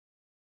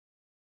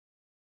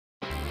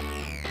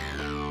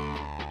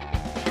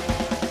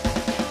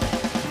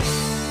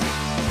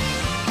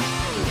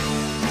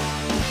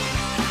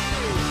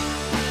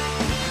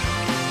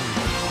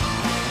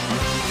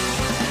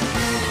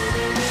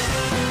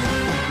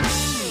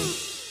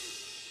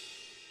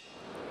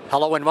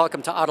Hello and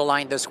welcome to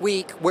Autoline This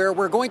Week, where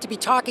we're going to be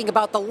talking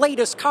about the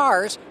latest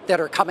cars that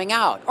are coming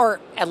out, or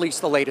at least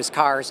the latest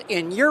cars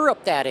in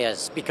Europe, that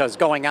is, because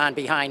going on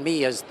behind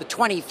me is the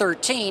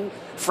 2013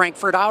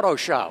 Frankfurt Auto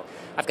Show.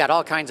 I've got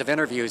all kinds of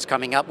interviews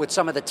coming up with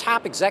some of the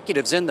top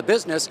executives in the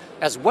business,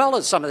 as well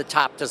as some of the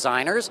top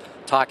designers,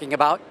 talking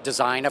about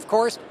design, of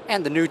course,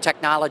 and the new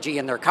technology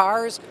in their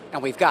cars,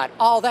 and we've got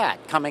all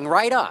that coming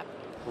right up,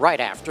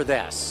 right after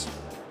this.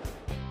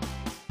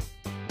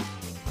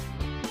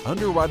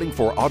 Underwriting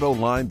for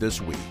Autoline This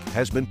Week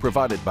has been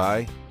provided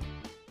by...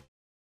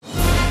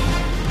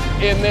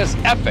 In this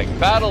epic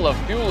battle of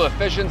fuel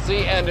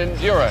efficiency and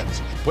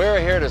endurance, we're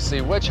here to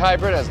see which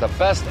hybrid has the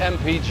best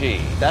MPG.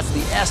 That's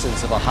the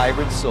essence of a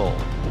hybrid soul.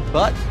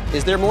 But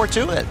is there more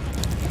to it?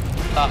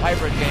 The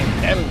Hybrid Game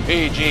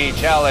MPG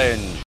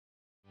Challenge.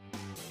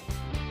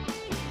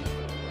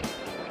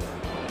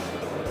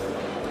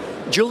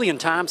 Julian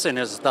Thompson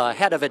is the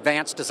head of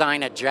advanced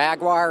design at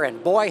Jaguar,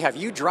 and boy, have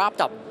you dropped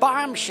a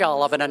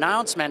bombshell of an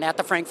announcement at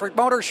the Frankfurt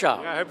Motor Show.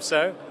 I hope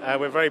so.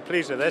 We're very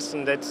pleased with this,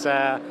 and it's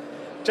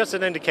just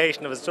an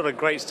indication of the sort of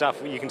great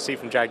stuff you can see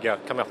from Jaguar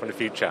coming up in the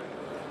future.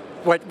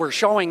 What we're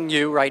showing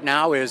you right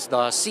now is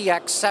the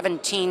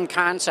CX-17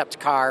 concept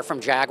car from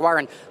Jaguar,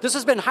 and this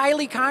has been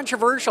highly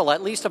controversial,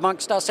 at least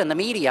amongst us in the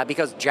media,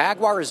 because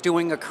Jaguar is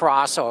doing a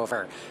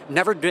crossover.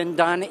 Never been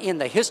done in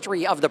the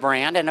history of the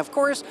brand, and of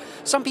course,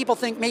 some people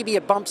think maybe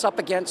it bumps up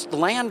against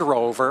Land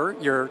Rover,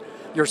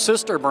 your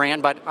sister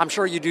brand, but I'm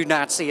sure you do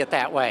not see it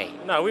that way.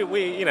 No,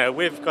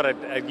 we've got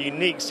a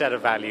unique set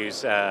of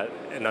values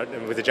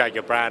with the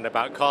Jaguar brand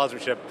about cars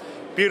which are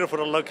beautiful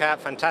to look at,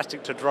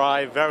 fantastic to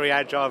drive, very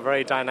agile,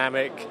 very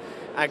dynamic,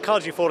 and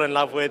cars you fall in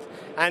love with.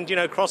 And,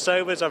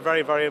 crossovers are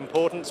very, very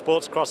important.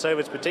 Sports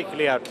crossovers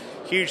particularly are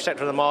a huge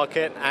sector of the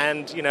market,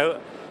 and,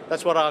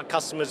 that's what our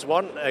customers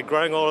want. They're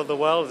growing all over the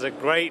world. There's a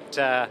great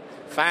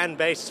fan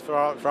base for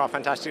our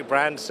fantastic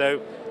brand.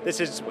 So this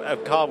is a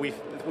car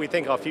we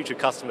think our future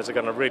customers are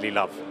going to really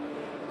love.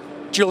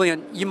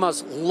 Julian, you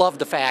must love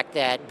the fact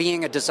that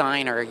being a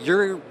designer,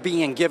 you're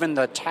being given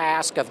the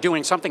task of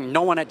doing something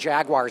no one at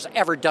Jaguar has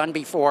ever done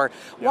before.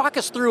 Walk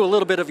us through a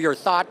little bit of your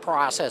thought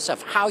process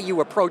of how you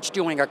approach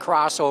doing a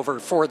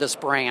crossover for this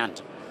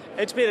brand.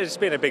 It's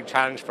been a big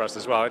challenge for us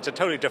as well. It's a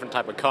totally different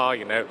type of car,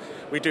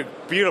 We do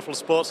beautiful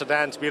sports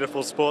sedans,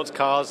 beautiful sports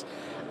cars.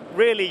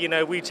 Really,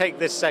 we take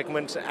this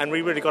segment and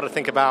we really got to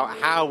think about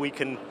how we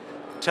can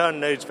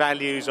turn those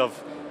values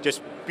of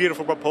just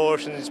beautiful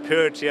proportions,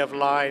 purity of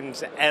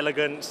lines,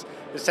 elegance,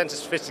 the sense of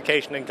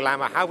sophistication and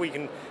glamour, how we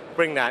can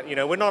bring that.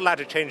 We're not allowed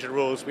to change the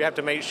rules. We have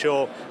to make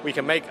sure we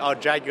can make our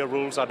Jaguar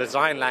rules, our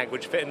design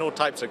language, fit in all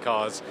types of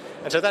cars.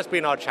 And so that's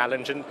been our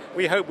challenge, and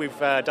we hope we've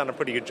done a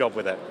pretty good job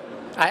with it.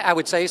 I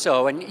would say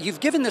so, and you've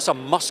given this a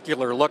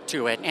muscular look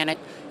to it, and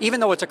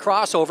even though it's a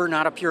crossover,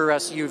 not a pure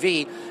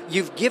SUV,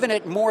 you've given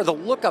it more the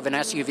look of an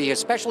SUV,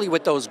 especially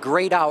with those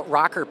grayed-out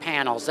rocker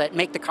panels that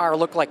make the car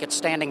look like it's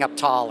standing up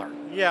taller.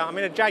 Yeah,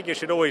 a Jaguar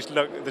should always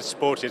look the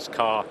sportiest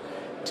car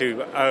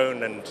to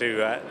own and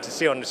to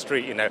see on the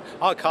street.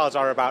 Our cars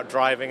are about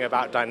driving,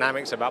 about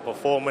dynamics, about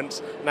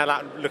performance, and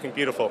about looking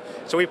beautiful.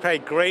 So we pay a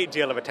great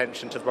deal of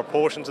attention to the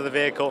proportions of the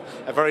vehicle,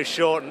 a very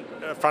short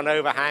front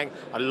overhang,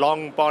 a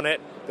long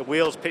bonnet, the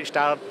wheels pitched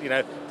out,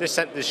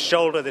 this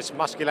shoulder, this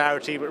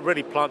muscularity, it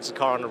really plants the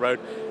car on the road.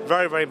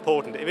 Very, very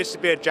important. If it's to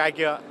be a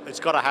Jaguar,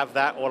 it's got to have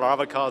that. All our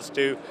other cars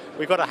do.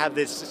 We've got to have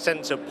this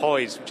sense of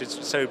poise, which is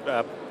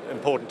so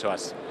important to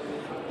us.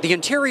 The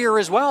interior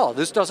as well.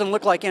 This doesn't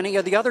look like any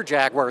of the other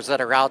Jaguars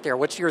that are out there.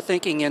 What's your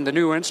thinking in the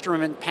new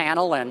instrument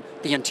panel and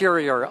the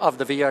interior of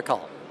the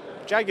vehicle?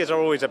 Jaguars are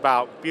always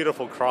about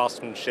beautiful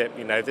craftsmanship,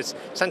 this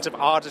sense of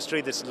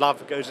artistry, this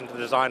love goes into the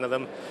design of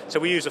them. So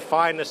we use the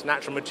finest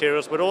natural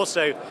materials, but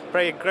also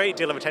pay a great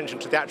deal of attention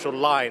to the actual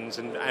lines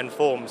and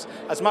forms,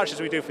 as much as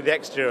we do for the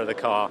exterior of the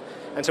car.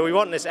 And so we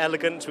want this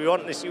elegance, we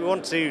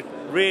want to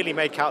really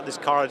make out this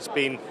car as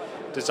being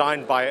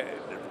designed by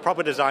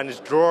proper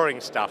designers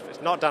drawing stuff.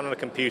 It's not done on a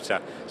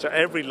computer. So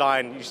every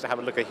line used to have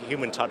a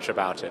human touch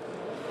about it.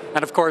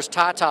 And of course,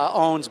 Tata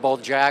owns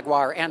both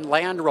Jaguar and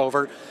Land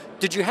Rover.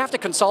 Did you have to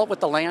consult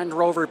with the Land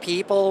Rover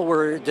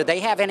people? Did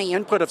they have any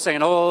input of saying,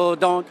 oh,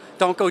 don't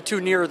go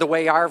too near the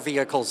way our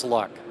vehicles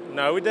look?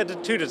 No, we did the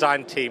two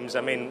design teams.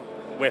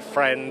 We're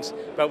friends,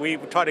 but we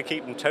try to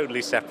keep them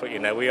totally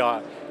separate. We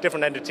are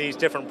different entities,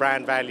 different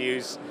brand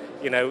values.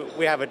 We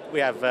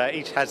have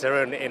each has their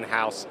own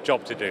in-house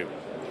job to do.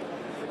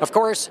 Of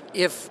course,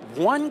 if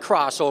one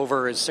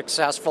crossover is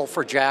successful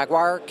for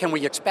Jaguar, can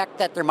we expect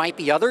that there might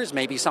be others,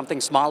 maybe something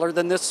smaller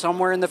than this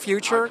somewhere in the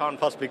future? I can't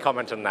possibly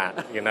comment on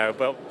that,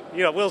 but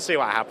we'll see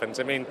what happens.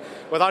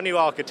 With our new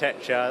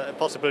architecture, the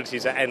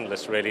possibilities are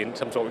endless, really, in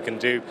terms of what we can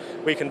do.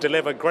 We can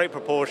deliver great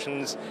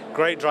proportions,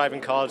 great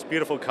driving cars,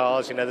 beautiful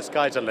cars. The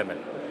sky's the limit.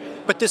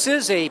 But this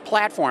is a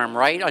platform,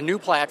 right? A new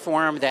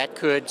platform that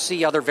could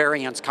see other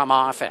variants come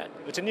off it.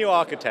 It's a new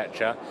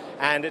architecture,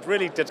 and it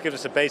really does give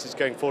us a basis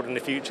going forward in the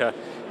future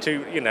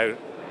to,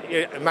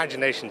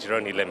 imagination's your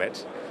only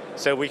limit.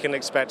 So we can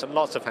expect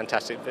lots of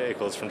fantastic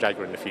vehicles from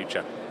Jaguar in the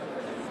future.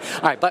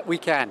 All right, but we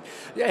can.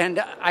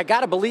 And I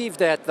got to believe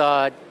that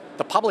the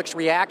public's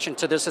reaction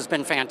to this has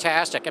been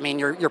fantastic. I mean,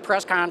 your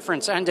press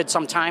conference ended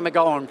some time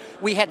ago, and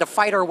we had to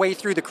fight our way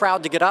through the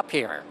crowd to get up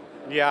here.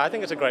 Yeah, I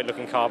think it's a great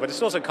looking car, but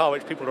it's also a car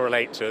which people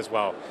relate to as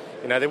well.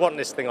 You know, they want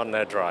this thing on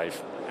their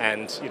drive,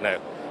 and you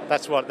know,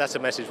 that's a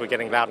message we're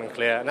getting loud and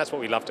clear, and that's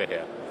what we love to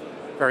hear.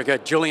 Very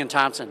good. Julian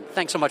Thompson,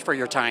 thanks so much for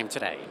your time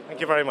today. Thank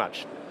you very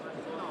much.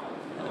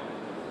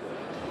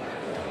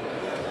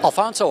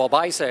 Alfonso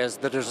Albaisa is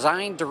the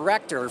design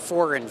director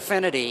for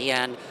Infiniti,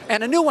 and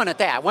a new one at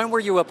that. When were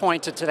you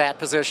appointed to that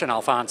position,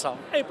 Alfonso?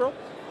 April.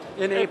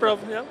 In April,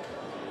 yeah.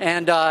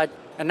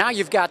 And now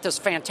you've got this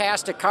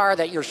fantastic car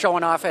that you're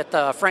showing off at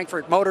the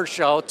Frankfurt Motor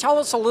Show. Tell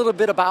us a little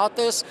bit about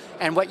this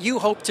and what you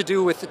hope to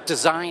do with the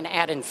design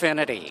at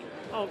Infiniti.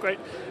 Oh, great.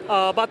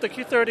 About the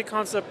Q30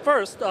 concept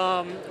first,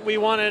 we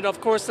wanted,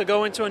 of course, to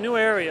go into a new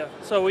area.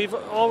 So we've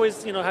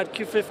always, had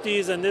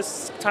Q50s and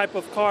this type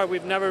of car.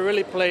 We've never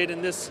really played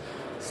in this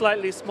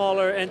slightly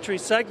smaller entry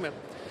segment.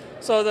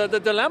 So the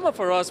dilemma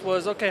for us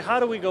was, okay, how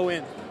do we go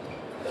in?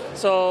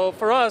 So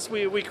for us,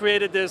 we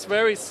created this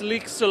very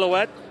sleek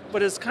silhouette,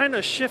 but it's kind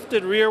of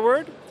shifted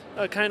rearward,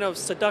 a kind of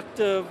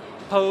seductive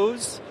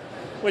pose,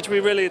 which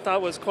we really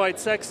thought was quite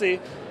sexy.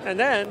 And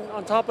then,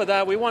 on top of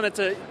that, we wanted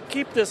to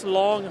keep this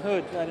long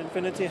hood that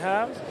Infiniti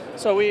has.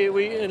 So we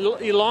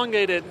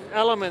elongated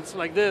elements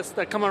like this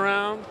that come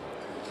around.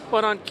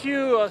 But on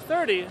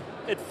Q30,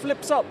 it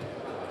flips up,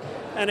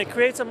 and it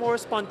creates a more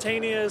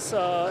spontaneous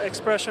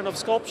expression of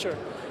sculpture.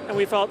 And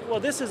we felt, well,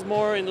 this is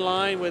more in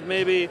line with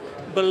maybe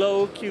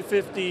below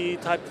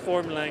Q50 type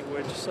form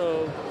language.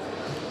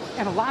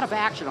 And a lot of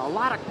action, a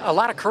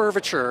lot of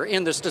curvature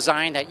in this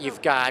design that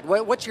you've got.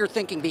 What's your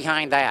thinking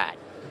behind that?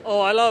 Oh,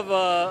 I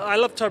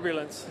love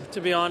turbulence,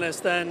 to be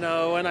honest. And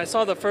when I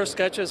saw the first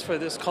sketches for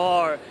this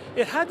car,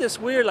 it had this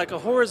weird, like a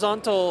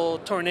horizontal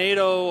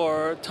tornado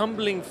or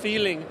tumbling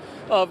feeling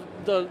of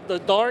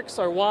the darks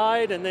are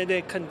wide and then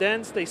they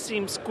condense, they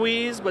seem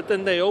squeezed, but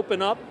then they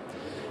open up.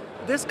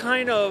 This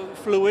kind of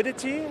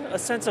fluidity, a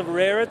sense of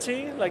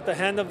rarity, like the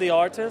hand of the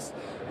artist,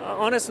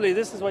 honestly,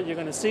 this is what you're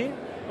going to see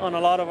on a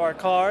lot of our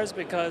cars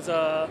because,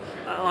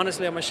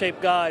 honestly, I'm a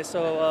shape guy,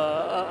 so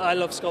I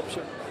love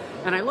sculpture.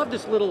 And I love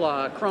this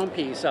little chrome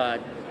piece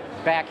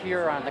back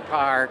here on the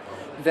car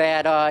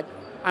that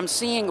I'm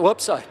seeing.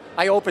 Whoops,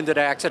 I opened it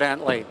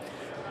accidentally.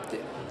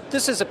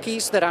 This is a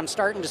piece that I'm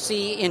starting to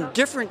see in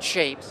different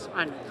shapes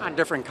on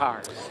different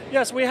cars.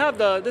 Yes, we have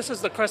this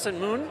is the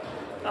crescent moon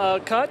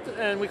cut,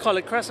 and we call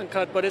it crescent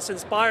cut, but it's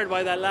inspired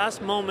by that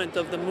last moment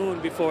of the moon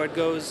before it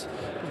goes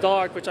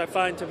dark, which I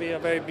find to be a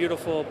very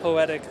beautiful,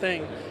 poetic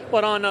thing.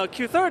 But on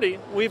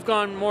Q30, we've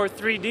gone more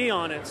 3D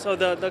on it. So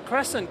the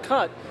crescent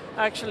cut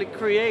actually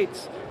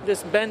creates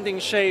this bending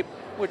shape,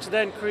 which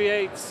then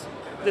creates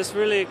this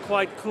really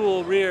quite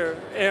cool rear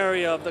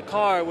area of the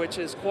car, which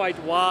is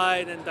quite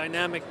wide and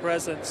dynamic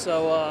presence.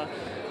 So,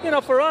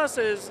 for us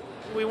is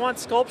we want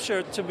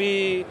sculpture to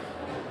be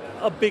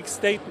a big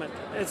statement.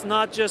 It's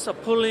not just a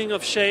pulling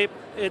of shape,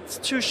 it's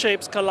two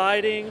shapes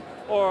colliding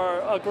or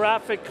a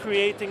graphic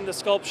creating the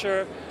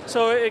sculpture.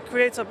 So it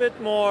creates a bit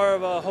more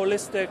of a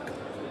holistic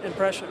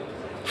impression.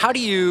 How do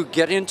you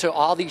get into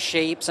all these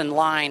shapes and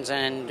lines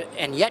and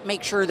yet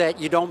make sure that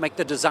you don't make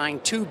the design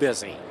too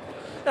busy?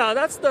 Yeah,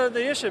 that's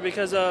the issue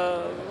because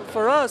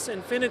for us,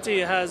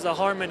 Infiniti has a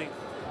harmony.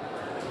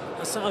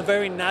 It's a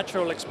very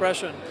natural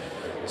expression.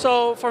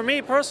 So for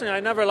me personally, I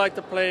never like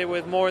to play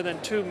with more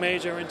than two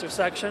major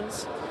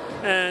intersections,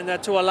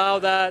 and to allow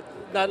that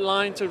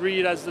line to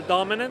read as the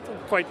dominant,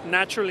 quite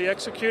naturally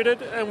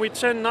executed, and we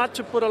tend not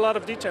to put a lot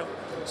of detail.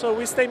 So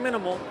we stay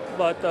minimal,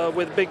 but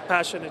with big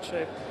passionate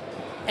shape.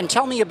 And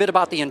tell me a bit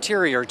about the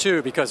interior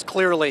too, because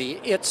clearly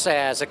it's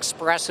as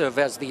expressive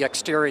as the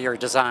exterior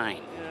design.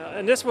 Yeah,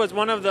 and this was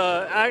one of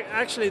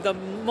actually the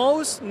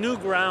most new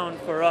ground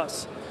for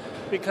us,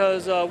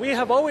 because we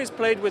have always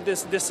played with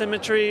this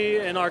dissymmetry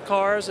in our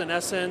cars, in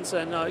essence,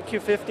 and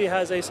Q50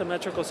 has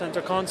asymmetrical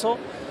center console.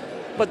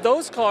 But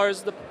those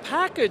cars, the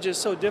package is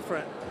so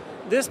different.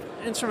 This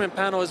instrument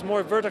panel is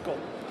more vertical.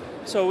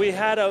 So we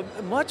had a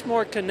much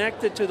more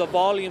connected to the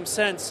volume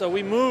sense. So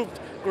we moved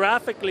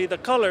graphically the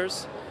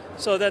colors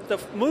so that the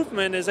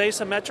movement is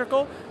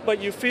asymmetrical, but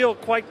you feel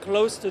quite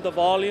close to the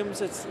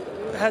volumes. It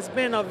has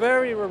been a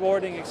very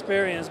rewarding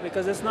experience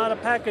because it's not a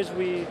package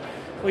we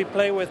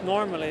play with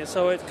normally.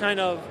 So it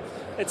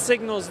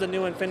signals the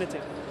new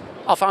Infiniti.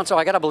 Alfonso,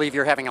 I got to believe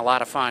you're having a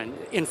lot of fun.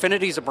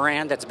 Infiniti's a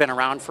brand that's been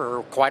around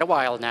for quite a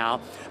while now,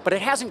 but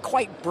it hasn't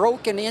quite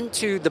broken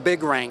into the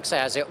big ranks,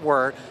 as it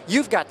were.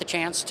 You've got the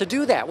chance to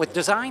do that with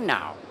design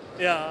now.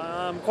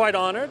 Yeah, I'm quite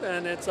honored,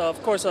 and it's,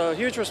 of course, a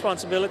huge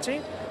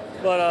responsibility,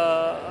 but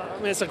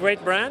it's a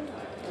great brand.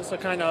 It's a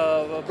kind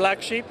of a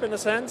black sheep in a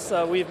sense.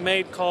 We've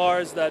made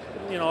cars that,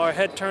 are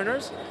head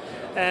turners,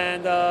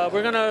 and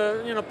we're going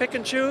to, pick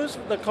and choose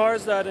the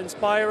cars that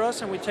inspire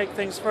us, and we take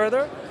things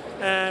further.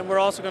 And we're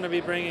also going to be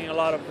bringing a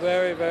lot of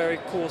very, very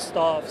cool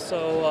stuff.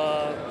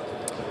 So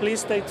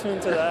please stay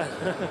tuned to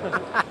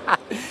that.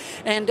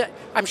 And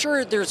I'm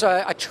sure there's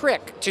a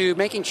trick to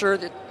making sure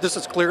that this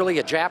is clearly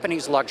a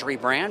Japanese luxury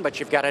brand, but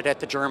you've got it at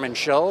the German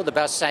show. The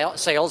best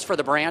sales for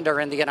the brand are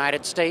in the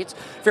United States.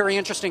 Very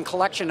interesting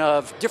collection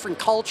of different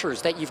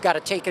cultures that you've got to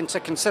take into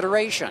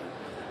consideration.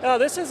 Yeah,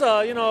 this is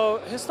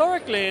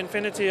historically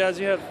Infiniti, as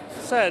you have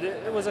said,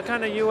 it was a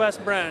kind of U.S.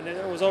 brand.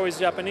 It was always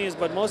Japanese,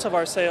 but most of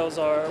our sales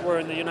were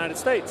in the United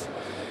States.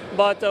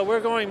 But we're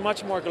going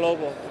much more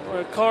global.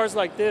 Cars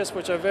like this,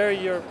 which are very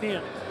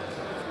European,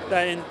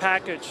 that in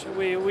package,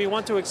 we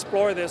want to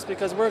explore this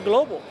because we're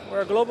global.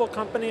 We're a global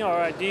company.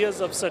 Our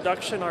ideas of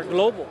seduction are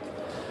global.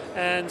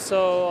 And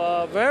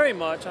so very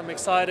much I'm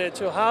excited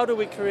to how do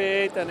we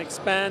create and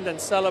expand and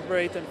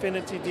celebrate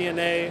Infiniti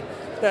DNA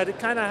that it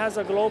kind of has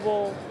a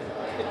global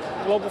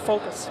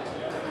focus.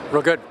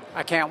 Real good.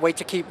 I can't wait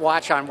to keep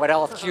watch on what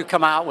else you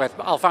come out with.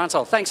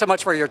 Alfonso, thanks so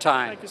much for your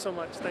time. Thank you so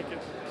much. Thank you.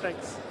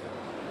 Thanks.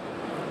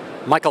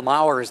 Michael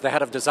Mauer is the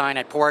head of design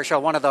at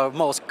Porsche, one of the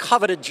most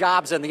coveted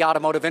jobs in the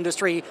automotive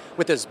industry,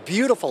 with this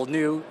beautiful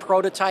new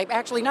prototype,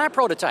 actually not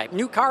prototype,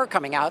 new car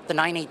coming out, the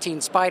 918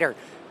 Spyder.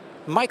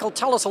 Michael,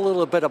 tell us a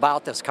little bit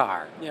about this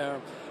car. Yeah,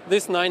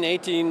 this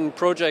 918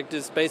 project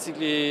is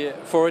basically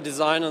for a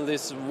designer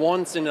this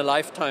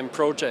once-in-a-lifetime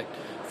project.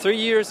 3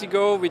 years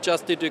ago, we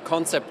just did a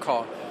concept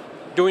car.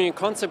 Doing a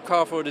concept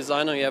car for a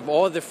designer, you have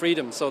all the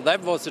freedom, so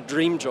that was a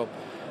dream job.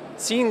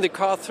 Seeing the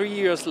car 3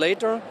 years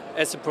later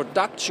as a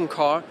production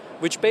car,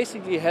 which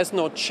basically has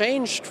not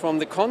changed from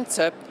the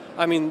concept,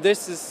 I mean,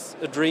 this is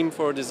a dream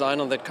for a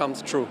designer that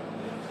comes true.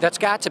 That's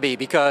got to be,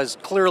 because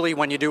clearly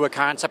when you do a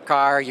concept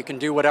car, you can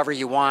do whatever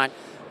you want,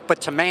 but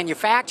to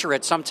manufacture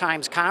it,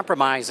 sometimes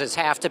compromises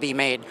have to be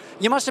made.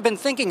 You must have been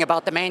thinking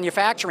about the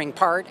manufacturing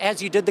part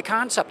as you did the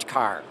concept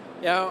car.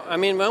 Yeah, I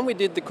mean, when we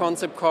did the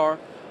concept car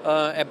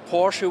at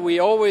Porsche, we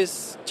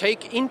always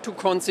take into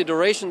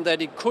consideration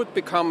that it could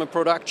become a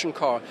production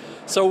car.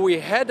 So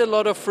we had a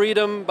lot of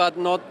freedom, but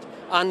not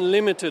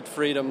unlimited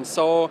freedom.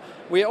 So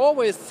we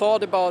always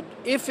thought about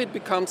if it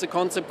becomes a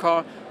concept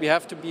car, we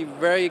have to be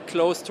very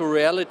close to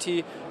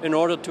reality in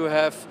order to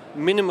have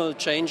minimal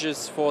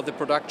changes for the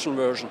production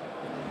version.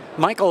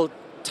 Michael,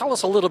 tell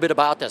us a little bit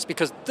about this,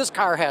 because this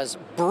car has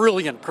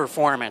brilliant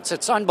performance.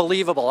 It's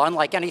unbelievable,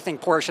 unlike anything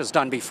Porsche's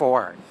done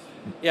before.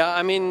 Yeah,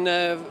 I mean,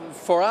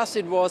 for us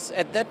it was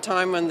at that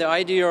time when the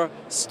idea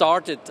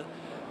started,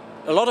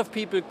 a lot of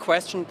people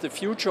questioned the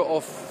future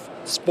of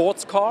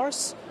sports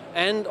cars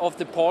and of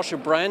the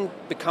Porsche brand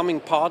becoming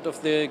part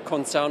of the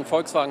concern,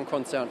 Volkswagen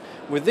concern.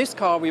 With this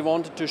car we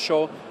wanted to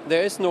show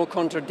there is no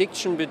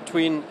contradiction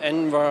between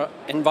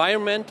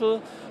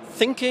environmental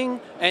thinking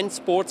and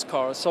sports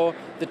cars. So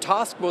the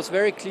task was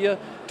very clear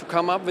to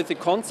come up with a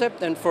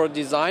concept, and for a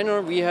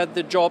designer we had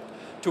the job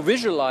to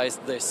visualize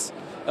this.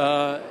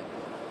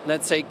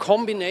 Let's say,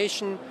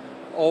 combination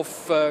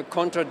of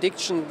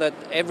contradiction that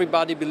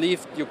everybody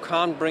believed you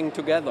can't bring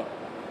together.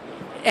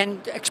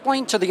 And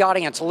explain to the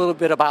audience a little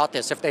bit about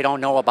this if they don't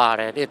know about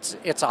it.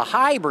 It's a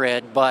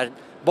hybrid, but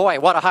boy,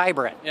 what a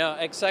hybrid. Yeah,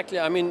 exactly.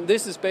 I mean,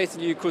 this is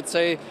basically, you could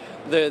say,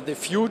 the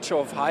future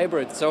of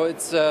hybrid. So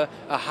it's a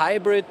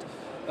hybrid.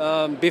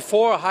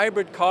 Before,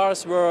 hybrid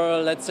cars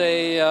were, let's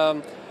say,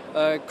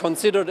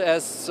 considered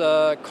as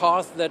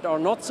cars that are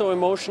not so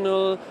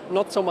emotional,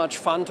 not so much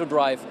fun to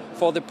drive.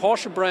 For the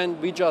Porsche brand,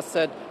 we just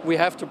said we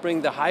have to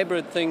bring the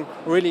hybrid thing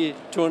really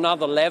to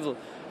another level.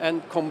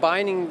 And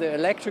combining the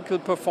electrical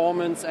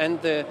performance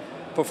and the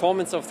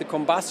performance of the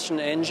combustion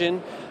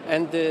engine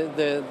and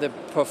the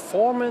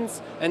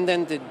performance and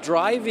then the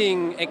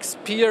driving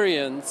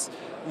experience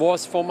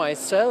was for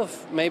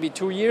myself maybe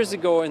 2 years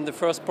ago in the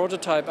first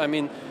prototype. I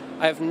mean,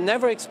 I've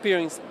never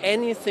experienced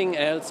anything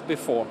else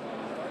before.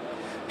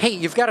 Hey,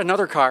 you've got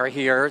another car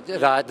here, the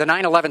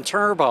 911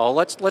 Turbo.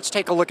 Let's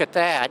take a look at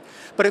that.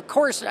 But of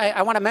course,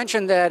 I want to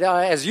mention that,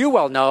 as you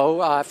well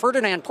know,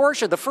 Ferdinand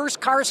Porsche, the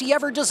first cars he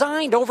ever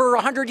designed over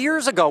 100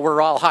 years ago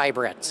were all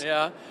hybrids.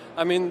 Yeah,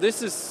 I mean,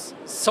 this is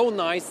so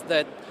nice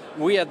that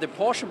we at the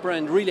Porsche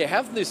brand really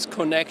have this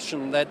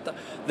connection, that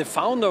the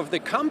founder of the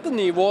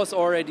company was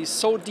already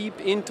so deep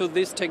into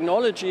this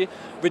technology,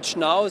 which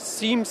now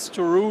seems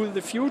to rule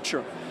the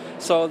future.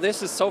 So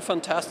this is so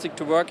fantastic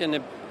to work in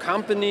a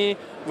company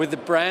with a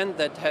brand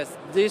that has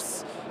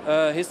this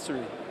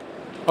history.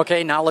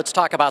 Okay, now let's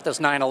talk about this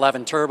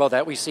 911 Turbo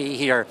that we see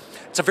here.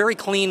 It's a very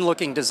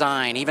clean-looking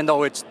design. Even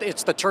though it's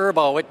the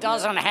Turbo, it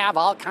doesn't have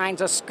all kinds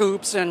of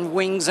scoops and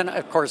wings, and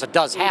of course it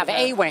does have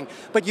a wing,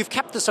 but you've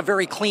kept this a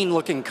very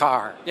clean-looking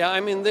car. Yeah, I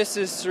mean, this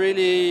is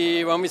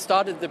really, when we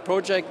started the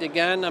project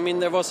again, I mean,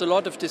 there was a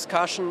lot of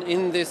discussion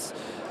in this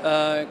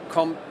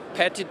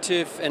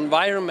competitive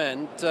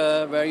environment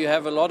where you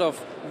have a lot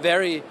of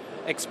very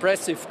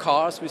expressive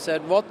cars. We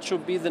said, what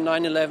should be the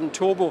 911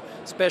 Turbo,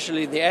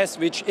 especially the S,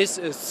 which is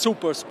a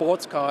super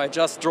sports car. I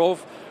just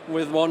drove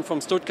with one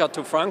from Stuttgart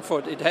to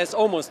Frankfurt. It has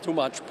almost too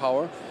much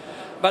power.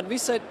 But we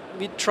said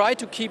we try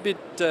to keep it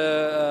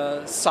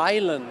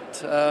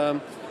silent,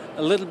 a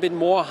little bit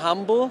more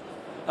humble.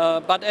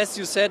 But as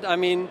you said, I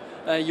mean,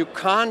 you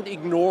can't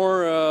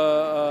ignore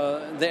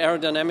the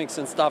aerodynamics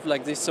and stuff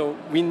like this. So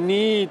we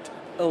need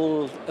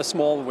a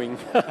small wing.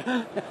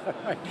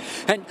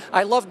 And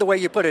I love the way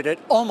you put it. It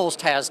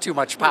almost has too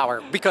much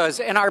power, because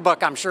in our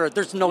book, I'm sure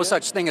there's no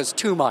such thing as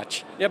too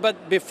much. Yeah,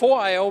 but before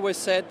I always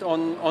said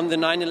on the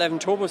 911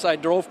 turbos I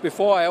drove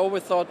before, I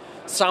always thought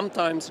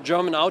sometimes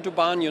German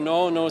Autobahn, you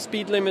know, no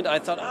speed limit. I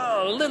thought,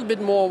 a little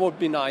bit more would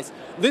be nice.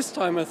 This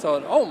time I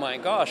thought, oh my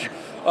gosh,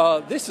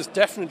 this is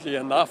definitely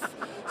enough.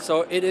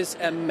 So it is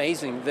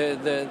amazing.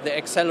 The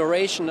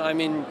acceleration, I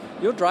mean,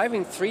 you're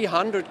driving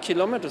 300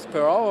 kilometers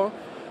per hour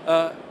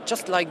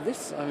just like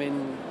this. I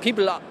mean,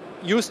 people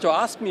used to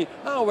ask me,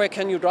 where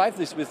can you drive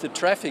this with the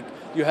traffic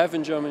you have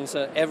in Germany?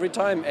 So every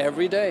time,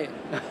 every day.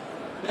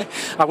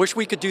 I wish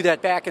we could do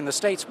that back in the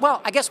States.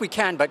 Well, I guess we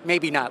can, but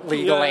maybe not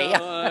legally.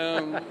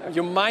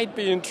 You might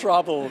be in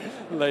trouble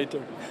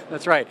later.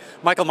 That's right.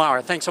 Michael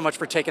Maurer, thanks so much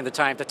for taking the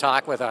time to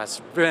talk with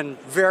us. Been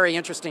very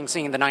interesting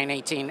seeing the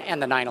 918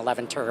 and the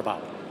 911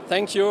 Turbo.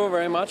 Thank you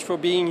very much for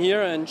being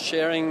here and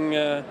sharing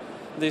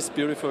these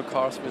beautiful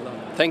cars with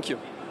us. Thank you.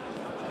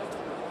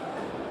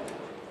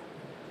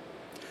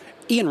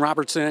 Ian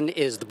Robertson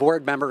is the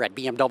board member at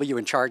BMW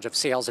in charge of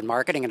sales and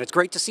marketing, and it's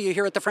great to see you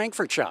here at the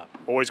Frankfurt show.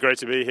 Always great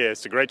to be here.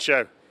 It's a great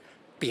show.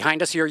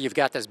 Behind us here, you've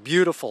got this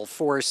beautiful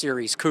 4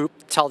 Series coupe.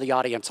 Tell the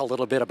audience a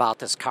little bit about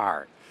this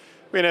car.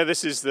 You know,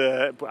 this is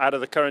out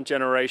of the current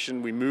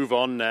generation, we move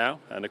on now.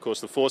 And of course,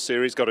 the 4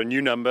 Series got a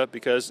new number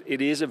because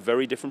it is a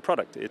very different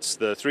product. It's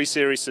the 3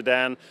 Series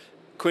sedan,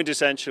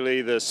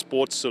 quintessentially the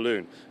sports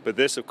saloon. But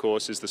this, of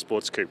course, is the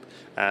sports coupe.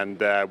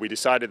 And we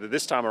decided that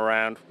this time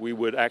around, we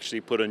would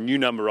actually put a new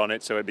number on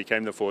it, so it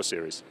became the 4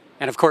 Series.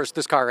 And of course,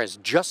 this car is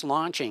just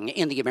launching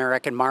in the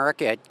American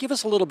market. Give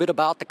us a little bit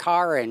about the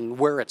car and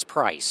where it's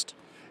priced.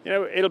 You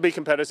know, it'll be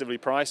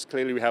competitively priced.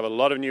 Clearly, we have a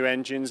lot of new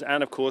engines,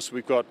 and of course,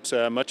 we've got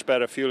much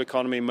better fuel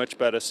economy, much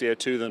better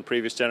CO2 than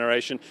previous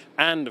generation,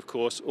 and of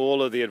course,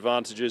 all of the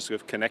advantages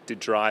of connected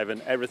drive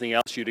and everything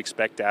else you'd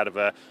expect out of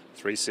a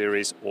 3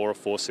 Series or a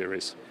 4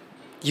 Series.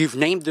 You've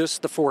named this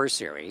the 4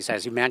 Series.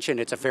 As you mentioned,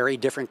 it's a very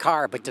different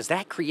car, but does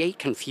that create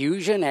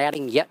confusion,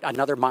 adding yet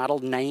another model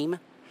name?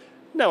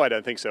 No, I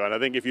don't think so. And I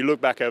think if you look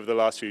back over the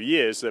last few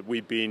years, that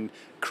we've been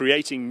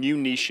creating new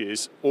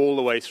niches all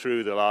the way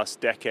through the last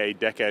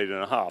decade and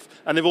a half.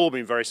 And they've all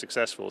been very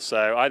successful.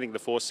 So I think the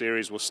 4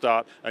 Series will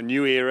start a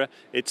new era.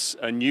 It's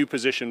a new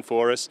position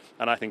for us.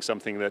 And I think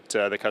something that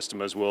the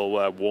customers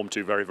will warm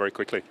to very, very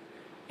quickly.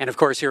 And of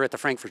course, here at the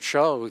Frankfurt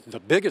show, the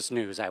biggest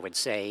news, I would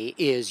say,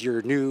 is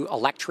your new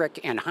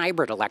electric and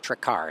hybrid electric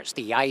cars.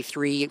 The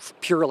i3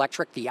 pure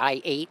electric, the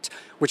i8,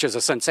 which is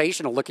a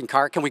sensational looking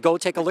car. Can we go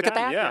take a look at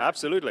that? Yeah,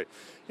 absolutely.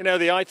 You know,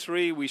 the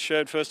i3 we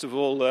showed, first of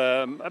all,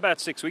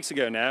 about 6 weeks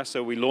ago now.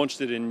 So we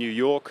launched it in New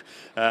York,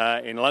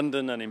 in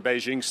London and in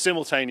Beijing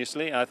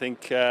simultaneously. I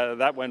think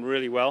that went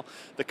really well.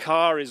 The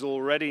car is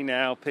already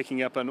now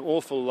picking up an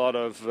awful lot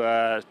of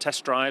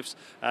test drives,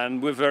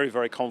 and we're very,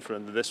 very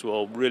confident that this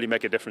will really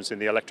make a difference in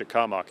the electric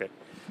car market.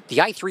 The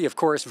i3, of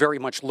course, very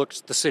much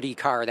looks the city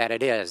car that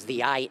it is. The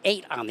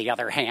i8, on the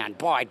other hand,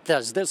 boy,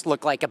 does this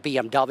look like a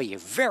BMW.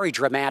 Very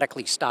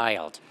dramatically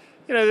styled.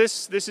 You know,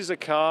 this is a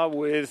car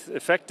with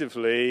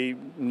effectively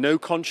no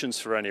conscience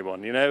for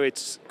anyone. You know,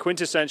 it's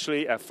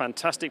quintessentially a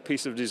fantastic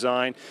piece of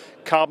design,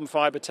 carbon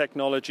fiber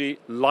technology,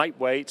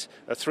 lightweight,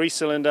 a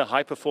 3-cylinder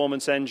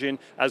high-performance engine,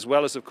 as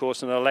well as, of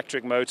course, an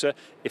electric motor.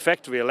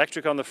 Effectively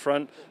electric on the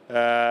front,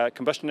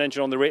 combustion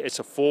engine on the rear. It's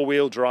a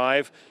 4-wheel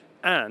drive,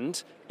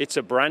 and it's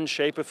a brand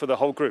shaper for the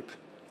whole group.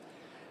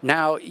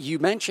 Now, you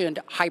mentioned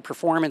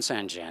high-performance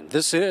engine.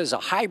 This is a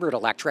hybrid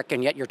electric,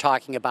 and yet you're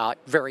talking about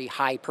very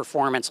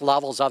high-performance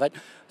levels of it.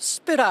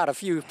 Spit out a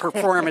few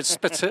performance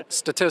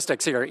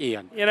statistics here,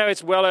 Ian. You know,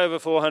 it's well over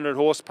 400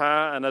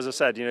 horsepower, and as I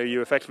said, you know,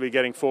 you're effectively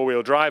getting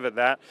 4-wheel drive at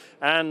that,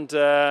 and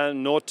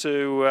 0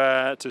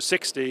 to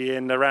 60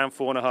 in around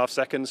 4.5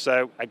 seconds.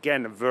 So,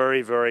 again, a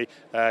very, very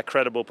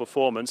credible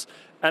performance.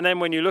 And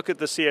then when you look at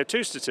the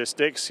CO2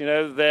 statistics, you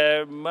know,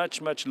 they're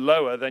much, much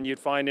lower than you'd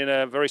find in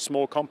a very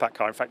small compact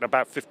car. In fact,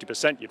 about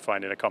 50% you'd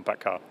find in a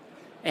compact car.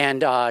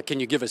 And can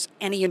you give us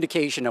any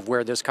indication of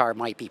where this car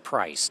might be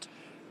priced?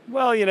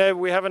 Well, you know,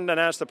 we haven't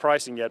announced the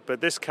pricing yet,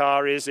 but this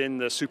car is in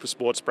the super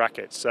sports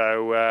bracket.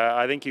 So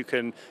I think you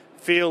can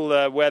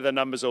feel where the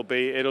numbers will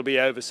be. It'll be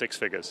over 6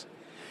 figures.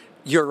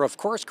 You're, of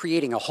course,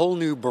 creating a whole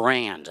new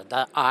brand,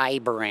 the i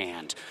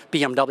brand,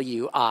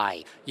 BMW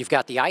i. You've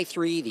got the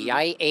i3, the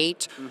i8.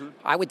 Mm-hmm.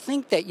 I would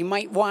think that you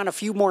might want a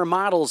few more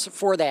models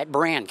for that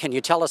brand. Can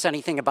you tell us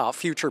anything about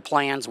future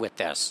plans with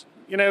this?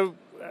 You know,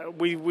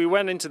 we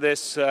went into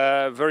this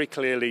very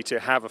clearly to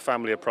have a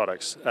family of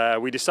products.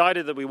 We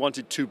decided that we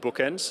wanted 2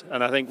 bookends,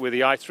 and I think with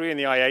the i3 and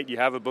the i8 you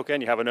have a bookend,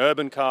 you have an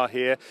urban car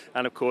here,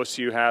 and of course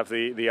you have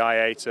the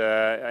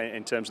i8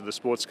 in terms of the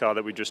sports car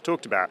that we just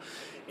talked about.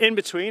 In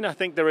between, I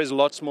think there is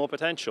lots more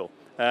potential.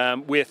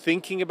 We're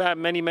thinking about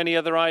many, many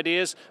other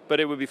ideas, but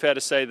it would be fair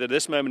to say that at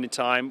this moment in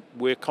time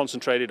we're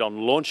concentrated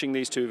on launching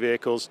these 2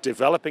 vehicles,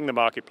 developing the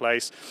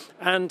marketplace,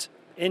 and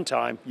in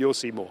time you'll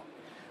see more.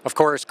 Of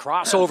course,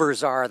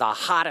 crossovers are the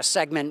hottest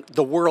segment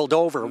the world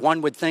over.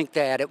 One would think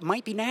that it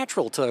might be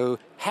natural to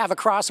have a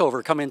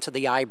crossover come into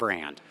the i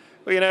brand.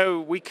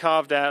 Well, we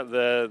carved out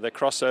the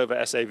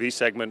crossover SAV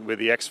segment with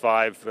the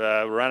X5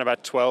 around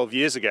about 12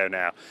 years ago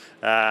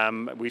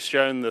now. We've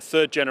shown the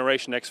third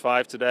generation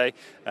X5 today.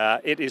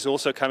 It is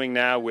also coming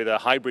now with a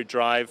hybrid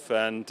drive,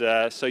 and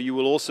so you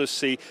will also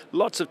see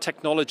lots of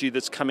technology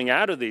that's coming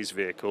out of these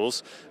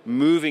vehicles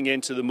moving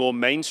into the more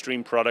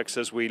mainstream products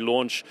as we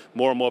launch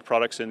more and more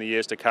products in the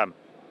years to come.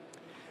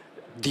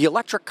 The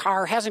electric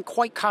car hasn't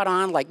quite caught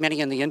on like many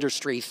in the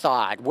industry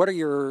thought. What are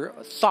your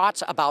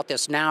thoughts about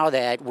this now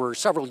that we're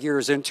several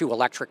years into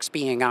electrics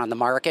being on the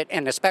market,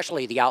 and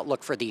especially the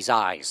outlook for these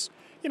eyes?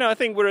 I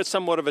think we're at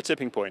somewhat of a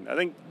tipping point. I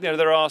think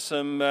there are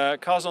some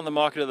cars on the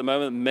market at the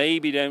moment that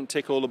maybe don't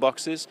tick all the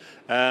boxes.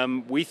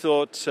 We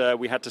thought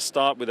we had to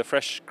start with a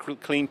fresh,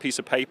 clean piece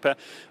of paper.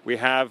 We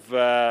have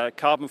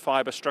carbon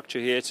fiber structure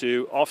here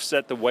to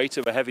offset the weight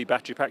of a heavy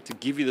battery pack to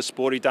give you the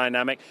sporty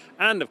dynamic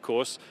and, of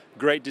course,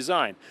 great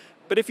design.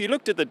 But if you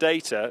looked at the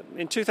data,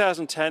 in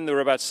 2010 there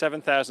were about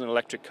 7,000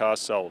 electric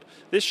cars sold.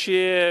 This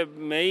year,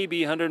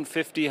 maybe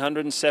 150,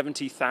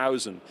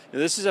 170,000.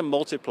 This is a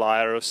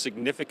multiplier of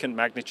significant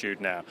magnitude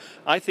now.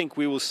 I think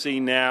we will see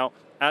now,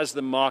 as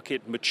the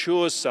market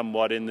matures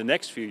somewhat in the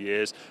next few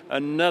years,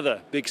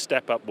 another big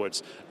step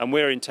upwards. And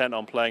we're intent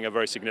on playing a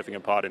very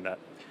significant part in that.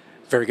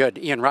 Very good.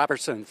 Ian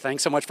Robertson,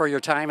 thanks so much for your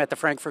time at the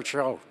Frankfurt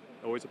Show.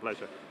 Always a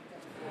pleasure.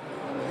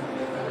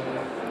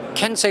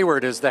 Ken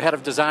Sayward is the head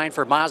of design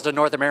for Mazda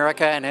North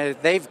America, and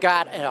they've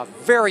got a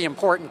very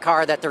important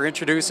car that they're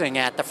introducing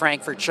at the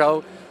Frankfurt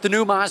Show, the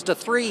new Mazda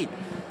 3.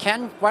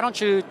 Ken, why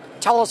don't you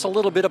tell us a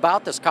little bit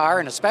about this car,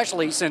 and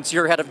especially since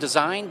you're head of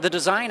design, the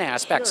design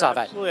aspects of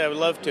it. Absolutely, I would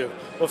love to.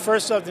 Well,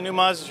 first off, the new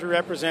Mazda 3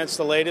 represents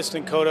the latest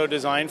in Kodo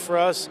design for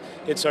us.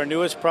 It's our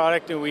newest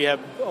product, and we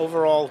have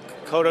overall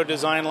Kodo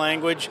design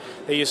language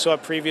that you saw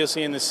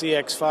previously in the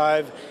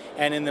CX-5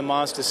 and in the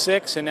Mazda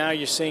 6, and now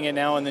you're seeing it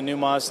now in the new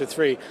Mazda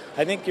 3.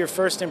 I think your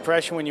first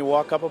impression when you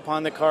walk up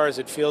upon the car is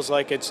it feels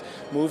like it's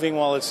moving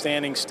while it's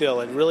standing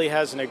still. It really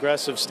has an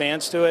aggressive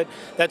stance to it.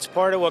 That's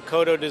part of what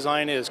Kodo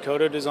design is.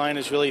 Kodo design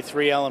is really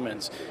three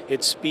elements.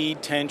 It's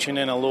speed, tension,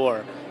 and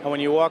allure. And when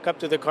you walk up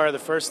to the car, the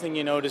first thing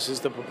you notice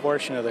is the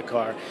proportion of the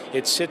car.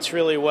 It sits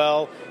really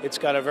well. It's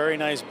got a very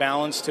nice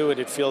balance to it.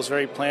 It feels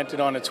very planted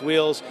on its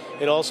wheels.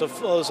 It also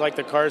feels like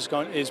the car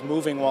is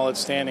moving while it's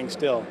standing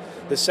still.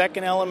 The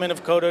second element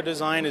of Kodo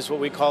design is what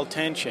we call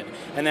tension,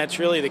 and that's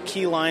really the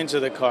key lines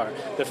of the car.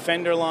 The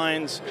fender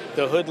lines,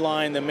 the hood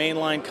line, the main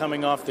line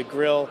coming off the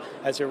grille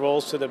as it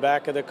rolls to the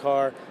back of the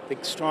car, the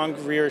strong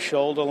rear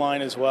shoulder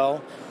line as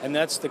well, and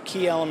that's the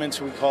key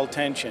elements we call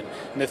tension.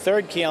 And the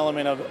third key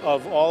element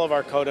of all of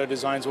our Kodo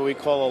designs, what we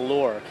call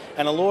allure.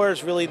 And allure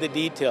is really the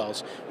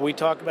details. When we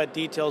talk about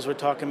details, we're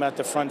talking about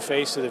the front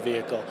face of the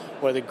vehicle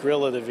or the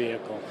grille of the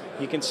vehicle.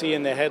 You can see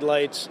in the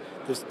headlights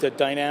the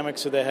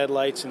dynamics of the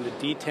headlights and the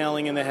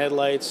detailing in the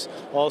headlights.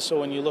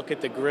 Also, when you look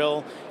at the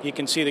grille, you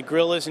can see the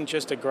grille isn't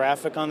just a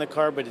graphic on the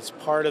car, but it's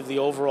part of the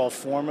overall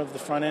form of the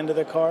front end of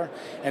the car.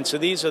 And so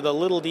these are the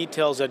little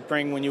details that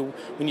bring, when you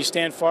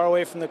stand far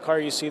away from the car,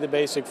 you see the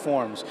basic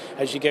forms.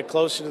 As you get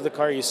closer to the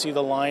car, you see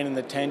the line and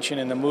the tension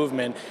and the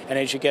movement. And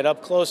as you get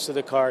up close to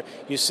the car,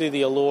 you see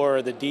the allure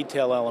or the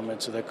detail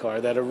elements of the car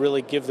that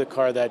really give the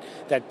car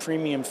that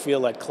premium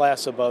feel, that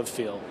class above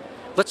feel.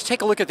 Let's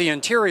take a look at the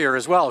interior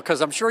as well,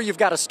 because I'm sure you've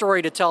got a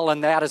story to tell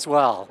on that as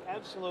well.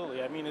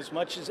 Absolutely. I mean, as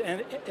much as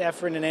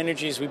effort and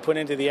energy as we put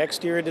into the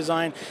exterior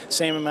design,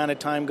 same amount of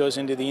time goes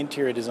into the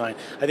interior design.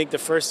 I think the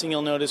first thing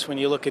you'll notice when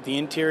you look at the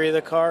interior of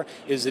the car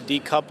is the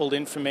decoupled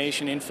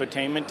information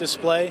infotainment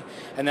display,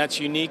 and that's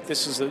unique.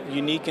 This is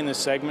unique in the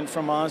segment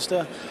from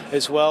Mazda.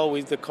 As well,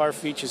 the car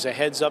features a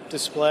heads-up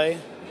display.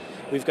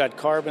 We've got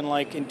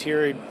carbon-like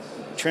interior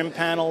trim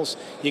panels.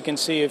 You can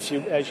see as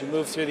you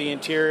move through the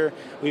interior,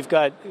 we've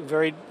got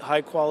very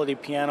high-quality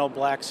piano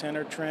black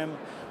center trim.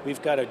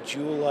 We've got a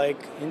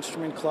jewel-like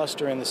instrument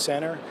cluster in the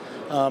center.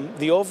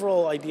 The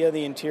overall idea of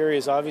the interior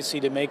is obviously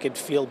to make it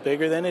feel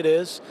bigger than it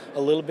is,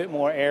 a little bit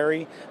more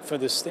airy for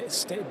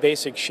the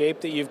basic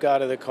shape that you've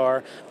got of the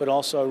car, but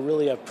also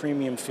really a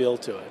premium feel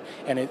to it.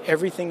 And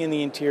everything in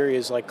the interior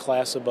is like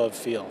class above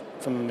feel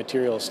from a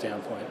material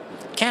standpoint.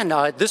 Ken,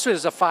 this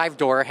is a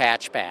 5-door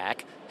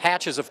hatchback.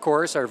 Hatches, of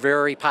course, are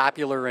very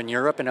popular in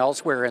Europe and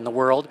elsewhere in the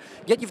world.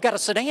 Yet you've got a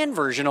sedan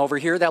version over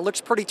here that looks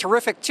pretty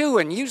terrific too,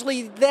 and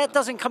usually that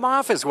doesn't come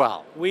off as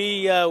well.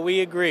 We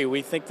agree.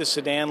 We think the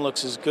sedan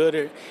looks as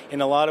good in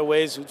a lot of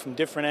ways from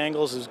different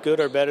angles, as good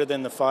or better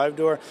than the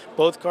 5-door.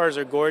 Both cars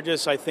are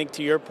gorgeous. I think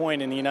to your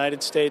point, in the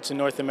United States and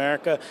North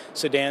America,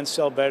 sedans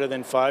sell better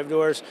than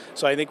 5-doors.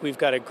 So I think we've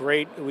got a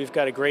great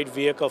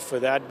vehicle for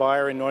that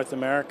buyer in North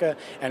America,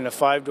 and the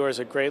 5-door is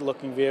a great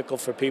looking vehicle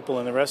for people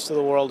in the rest of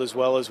the world, as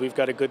well as we've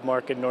got a good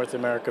market in North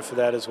America for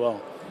that as well.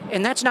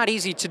 And that's not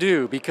easy to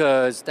do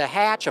because the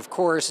hatch, of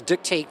course,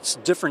 dictates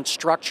different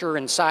structure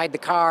inside the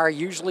car.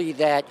 Usually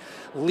that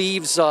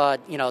leaves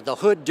the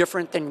hood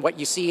different than what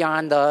you see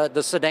on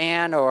the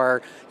sedan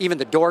or even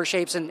the door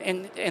shapes.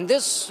 And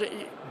this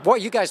Boy,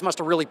 you guys must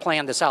have really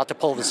planned this out to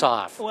pull this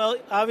off. Well,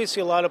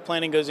 obviously a lot of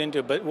planning goes into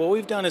it, but what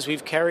we've done is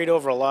we've carried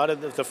over a lot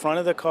of the front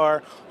of the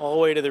car all the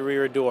way to the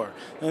rear door.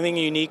 The only thing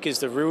unique is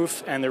the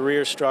roof and the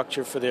rear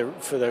structure for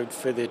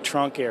the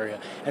trunk area.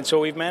 And so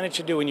what we've managed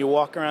to do, when you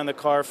walk around the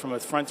car from a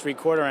front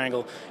three-quarter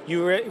angle,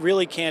 you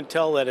really can't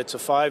tell that it's a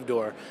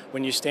 5-door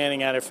when you're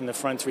standing at it from the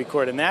front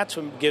three-quarter. And that's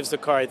what gives the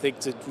car, I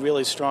think, the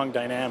really strong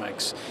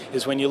dynamics,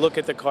 is when you look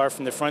at the car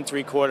from the front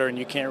three-quarter and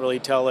you can't really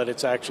tell that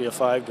it's actually a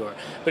 5-door.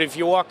 But if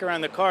you walk around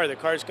the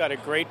car's got a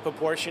great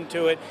proportion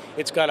to it.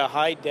 It's got a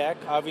high deck,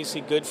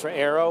 obviously good for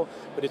aero,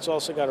 but it's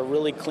also got a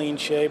really clean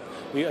shape.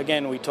 We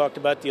talked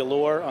about the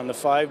Allure on the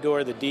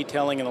 5-door, the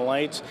detailing and the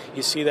lights.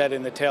 You see that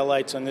in the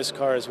taillights on this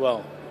car as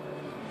well.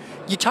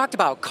 You talked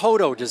about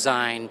Kodo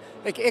design.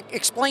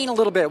 Explain a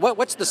little bit.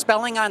 What's the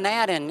spelling on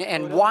that,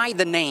 and why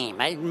the name?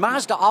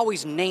 Mazda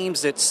always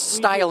names its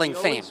styling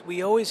theme.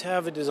 We always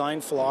have a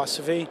design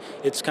philosophy.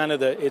 It's kind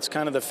of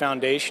the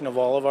foundation of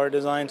all of our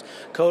designs.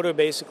 Kodo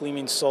basically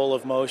means soul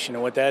of motion,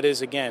 and what that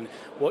is, again,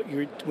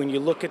 when you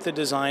look at the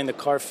design, the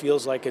car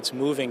feels like it's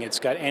moving. It's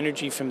got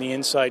energy from the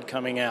inside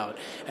coming out,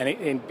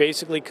 and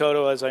basically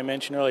Kodo, as I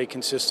mentioned earlier,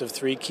 consists of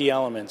 3 key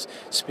elements: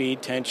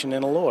 speed, tension,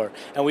 and allure.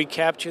 And we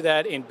capture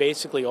that in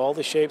basically all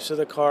the shapes of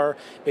the car,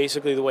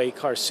 basically the way the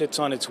car sits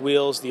on its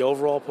wheels, the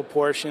overall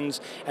proportions,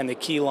 and the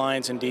key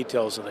lines and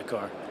details of the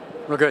car.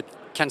 Real good.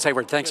 Ken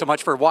Sayward, thanks so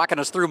much for walking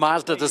us through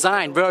Mazda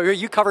design.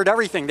 You covered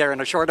everything there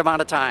in a short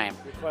amount of time.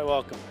 You're quite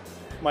welcome.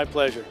 My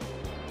pleasure.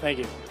 Thank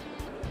you.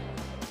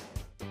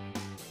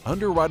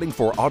 Underwriting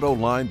for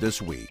Autoline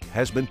this week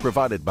has been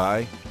provided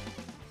by...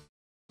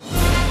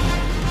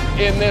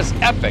 In this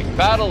epic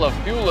battle of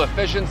fuel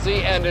efficiency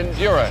and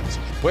endurance,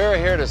 we're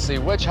here to see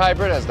which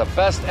hybrid has the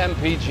best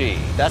MPG.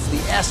 That's the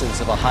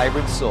essence of a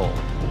hybrid soul.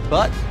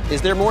 But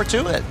is there more to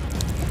it?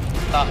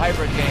 The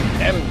Hybrid Game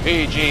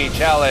MPG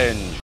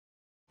Challenge.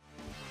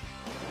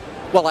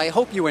 Well, I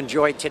hope you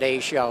enjoyed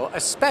today's show,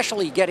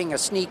 especially getting a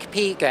sneak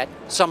peek at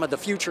some of the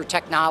future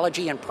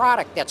technology and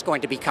product that's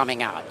going to be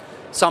coming out.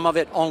 Some of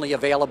it only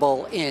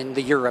available in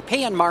the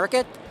European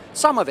market,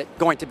 some of it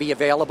going to be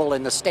available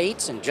in the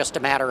States in just a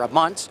matter of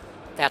months.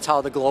 That's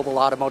how the global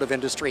automotive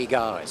industry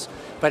goes.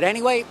 But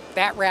anyway,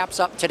 that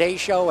wraps up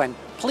today's show, and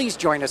please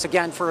join us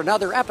again for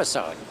another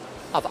episode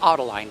of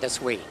Autoline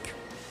This Week.